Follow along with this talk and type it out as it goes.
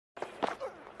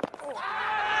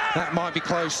That might be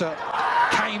closer.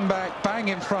 Came back, bang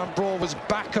in front. Bumrah was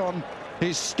back on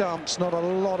his stumps. Not a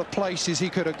lot of places he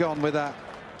could have gone with that.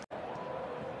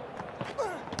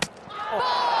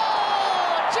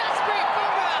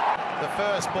 The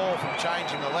first ball from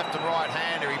changing the left and right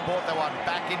hander, he brought that one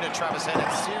back into Travis Head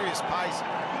at serious pace.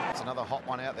 It's another hot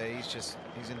one out there. He's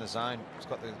in the zone. He's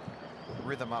got the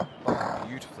rhythm up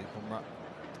beautifully, Bumrah.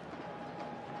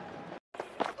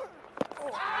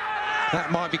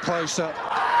 That might be closer.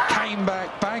 Came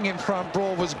back, bang in front.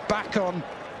 Bumrah was back on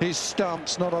his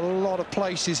stumps. Not a lot of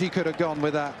places he could have gone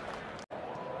with that.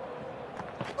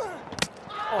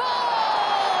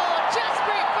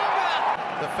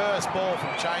 The first ball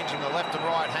from changing the left and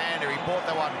right hander, he brought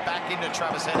that one back into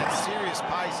Travis Head at serious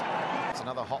pace. It's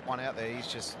another hot one out there.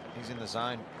 He's in the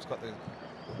zone. He's got the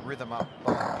rhythm up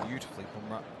beautifully,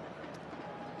 Bumrah.